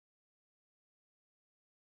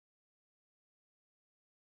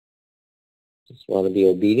Just want to be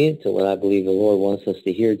obedient to what I believe the Lord wants us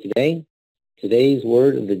to hear today. Today's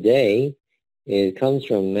word of the day comes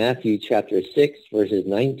from Matthew chapter 6, verses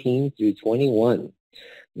 19 through 21.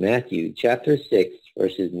 Matthew chapter 6,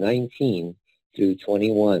 verses 19 through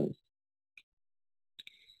 21.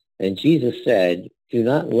 And Jesus said, "Do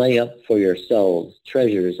not lay up for yourselves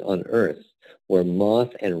treasures on earth, where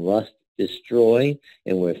moth and rust destroy,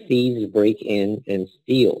 and where thieves break in and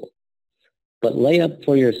steal. But lay up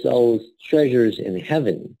for yourselves treasures in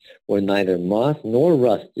heaven, where neither moth nor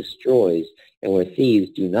rust destroys, and where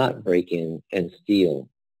thieves do not break in and steal.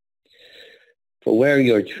 For where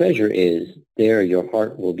your treasure is, there your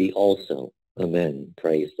heart will be also." Amen.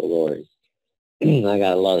 Praise the Lord. I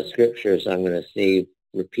got a lot of scripture, so I'm going to save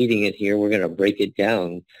repeating it here. We're going to break it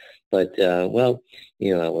down. But,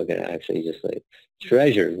 we're going to actually just like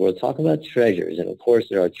treasures. We'll talk about treasures. And, of course,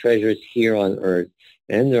 there are treasures here on earth,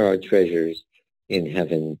 and there are treasures in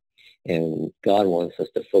heaven. And God wants us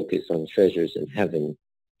to focus on treasures in heaven,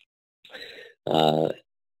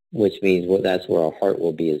 which means that's where our heart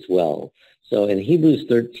will be as well. So in Hebrews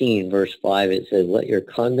 13, verse 5, it says, "Let your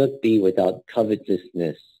conduct be without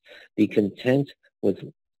covetousness. Be content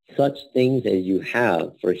with such things as you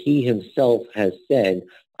have, for he himself has said,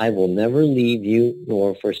 I will never leave you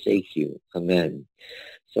nor forsake you." Amen.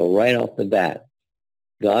 So right off the bat,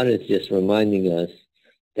 God is just reminding us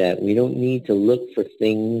that we don't need to look for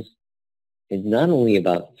things. It's not only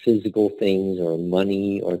about physical things or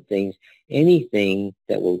money or things, anything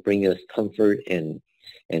that will bring us comfort and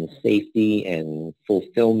safety and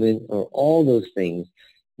fulfillment, or all those things.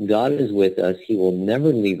 God is with us. He will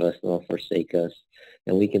never leave us nor forsake us.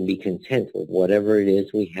 And we can be content with whatever it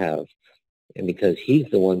is we have. And because he's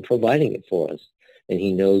the one providing it for us. And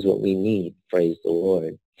he knows what we need. Praise the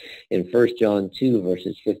Lord. In 1 John 2,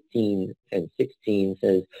 verses 15 and 16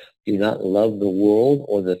 says, "Do not love the world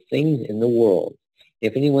or the things in the world.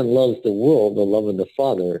 If anyone loves the world, the love of the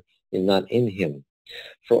Father is not in him.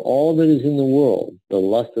 For all that is in the world, the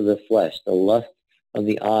lust of the flesh, the lust of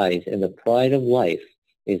the eyes, and the pride of life,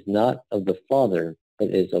 is not of the Father, but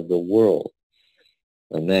is of the world."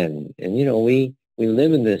 Amen. And we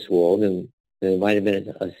live in this world, and there might have been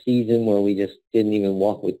a season where we just didn't even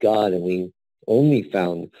walk with God, and we only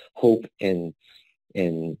found hope and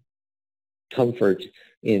comfort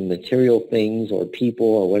in material things or people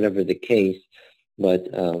or whatever the case. But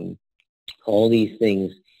all these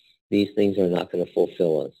things are not going to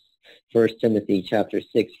fulfill us. 1 Timothy chapter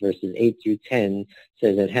 6, verses 8 through 10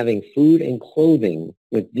 says that having food and clothing,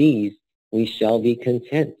 with these we shall be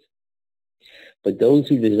content. But those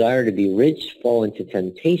who desire to be rich fall into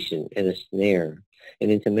temptation and a snare, and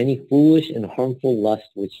into many foolish and harmful lusts,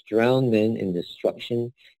 which drown men in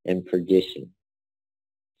destruction and perdition.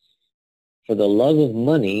 For the love of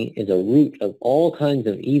money is a root of all kinds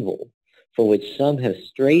of evil, for which some have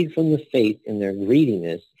strayed from the faith in their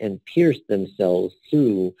greediness and pierced themselves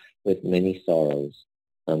through with many sorrows.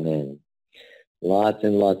 Amen. Lots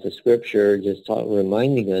and lots of scripture just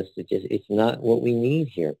reminding us that it's not what we need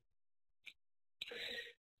here.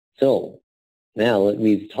 So now that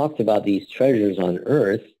we've talked about these treasures on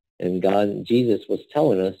earth, and Jesus was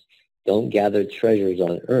telling us, don't gather treasures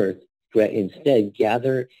on earth, instead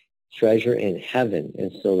gather treasure in heaven.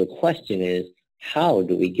 And so the question is, how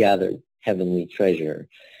do we gather heavenly treasure?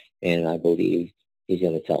 And I believe he's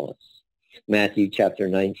going to tell us. Matthew chapter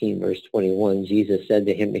 19, verse 21, Jesus said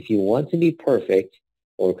to him, "If you want to be perfect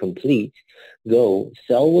or complete, go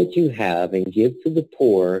sell what you have and give to the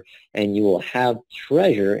poor, and you will have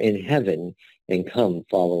treasure in heaven, and come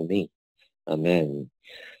follow me." Amen.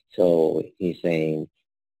 So he's saying,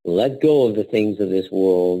 let go of the things of this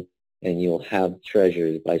world, and you'll have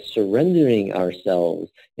treasures. By surrendering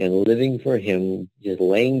ourselves and living for him, just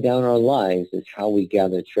laying down our lives, is how we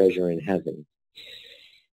gather treasure in heaven.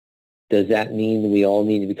 Does that mean we all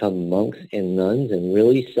need to become monks and nuns and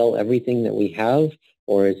really sell everything that we have?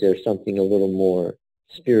 Or is there something a little more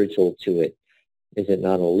spiritual to it? Is it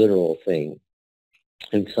not a literal thing?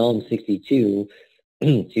 In Psalm 62,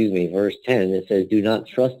 verse 10, it says, "Do not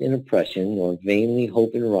trust in oppression, nor vainly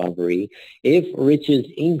hope in robbery. If riches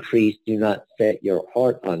increase, do not set your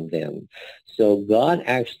heart on them." So God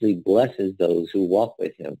actually blesses those who walk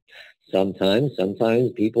with him.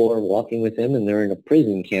 Sometimes people are walking with him and they're in a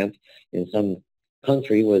prison camp in some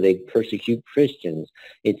country where they persecute Christians.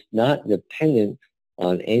 It's not dependent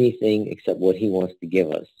on anything except what he wants to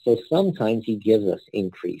give us. So sometimes he gives us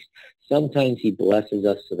increase. Sometimes he blesses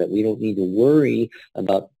us so that we don't need to worry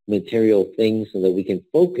about material things, so that we can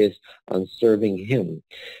focus on serving him.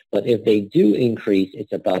 But if they do increase,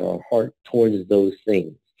 it's about our heart towards those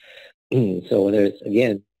things. So there's,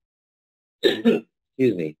 again,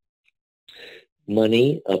 excuse me.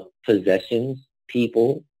 money, possessions,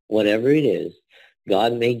 people, whatever it is.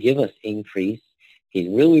 God may give us increase.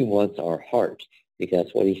 He really wants our heart, because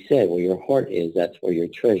that's what he said. Where your heart is, that's where your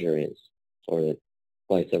treasure is, or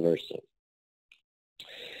vice versa.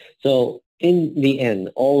 So in the end,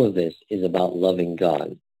 all of this is about loving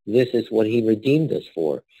God. This is what he redeemed us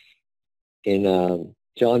for. In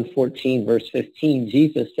John 14, verse 15,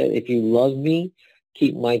 Jesus said, if you love me,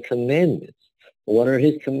 keep my commandments. What are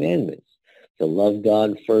his commandments? To love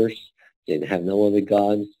God first, to have no other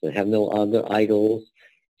gods, to have no other idols,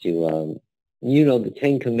 to, the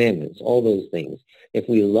 10 commandments, all those things. If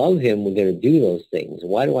we love him, we're going to do those things.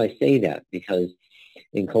 Why do I say that? Because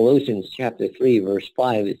in Colossians chapter 3, verse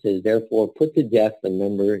 5, it says, therefore put to death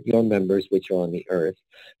your members which are on the earth,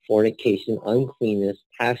 fornication, uncleanness,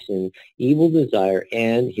 passion, evil desire,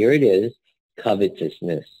 and here it is,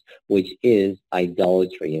 covetousness, which is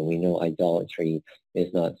idolatry. And we know idolatry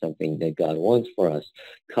is not something that God wants for us.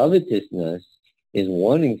 Covetousness is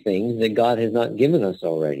wanting things that God has not given us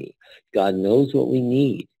already. God knows what we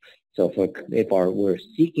need. So if we're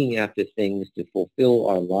seeking after things to fulfill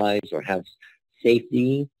our lives or have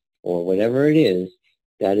safety or whatever it is,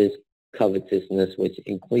 that is covetousness, which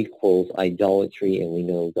equals idolatry, and we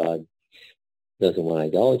know God doesn't want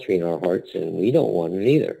idolatry in our hearts, and we don't want it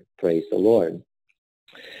either. Praise the Lord.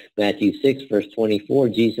 Matthew 6, verse 24,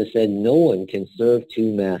 Jesus said, no one can serve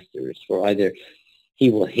two masters, for either he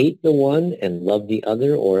will hate the one and love the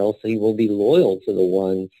other, or else he will be loyal to the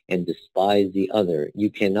one and despise the other. You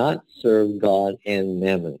cannot serve God and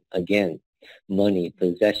mammon. Again, money,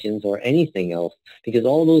 possessions, or anything else, because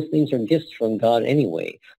all those things are gifts from God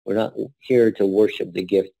anyway. We're not here to worship the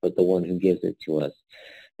gift, but the one who gives it to us.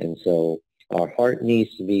 And so our heart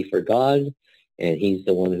needs to be for God, and he's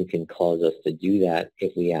the one who can cause us to do that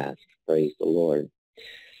if we ask. Praise the Lord.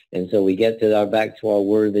 And so we get back to our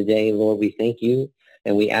word of the day. Lord, we thank you,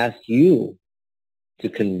 and we ask you to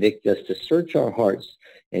convict us, to search our hearts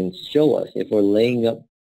and show us if we're laying up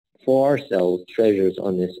for ourselves treasures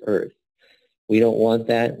on this earth. We don't want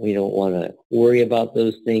that. We don't want to worry about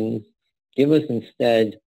those things. Give us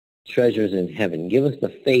instead treasures in heaven. Give us the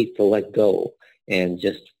faith to let go and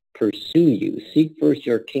just pursue you. Seek first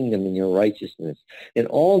your kingdom and your righteousness, and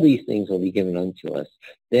all these things will be given unto us.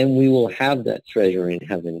 Then we will have that treasure in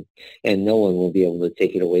heaven, and no one will be able to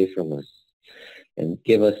take it away from us. And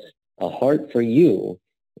give us a heart for you.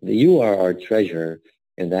 You are our treasure,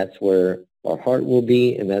 and that's where our heart will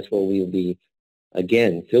be, and that's where we will be.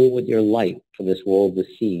 Again, filled with your light for this world to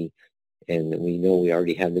see. And we know we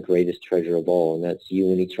already have the greatest treasure of all, and that's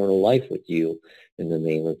you and eternal life with you, in the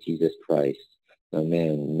name of Jesus Christ.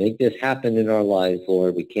 Amen. Make this happen in our lives,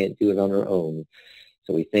 Lord. We can't do it on our own.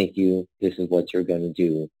 So we thank you. This is what you're going to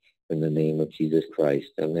do in the name of Jesus Christ.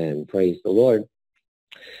 Amen. Praise the Lord.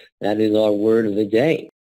 That is our word of the day.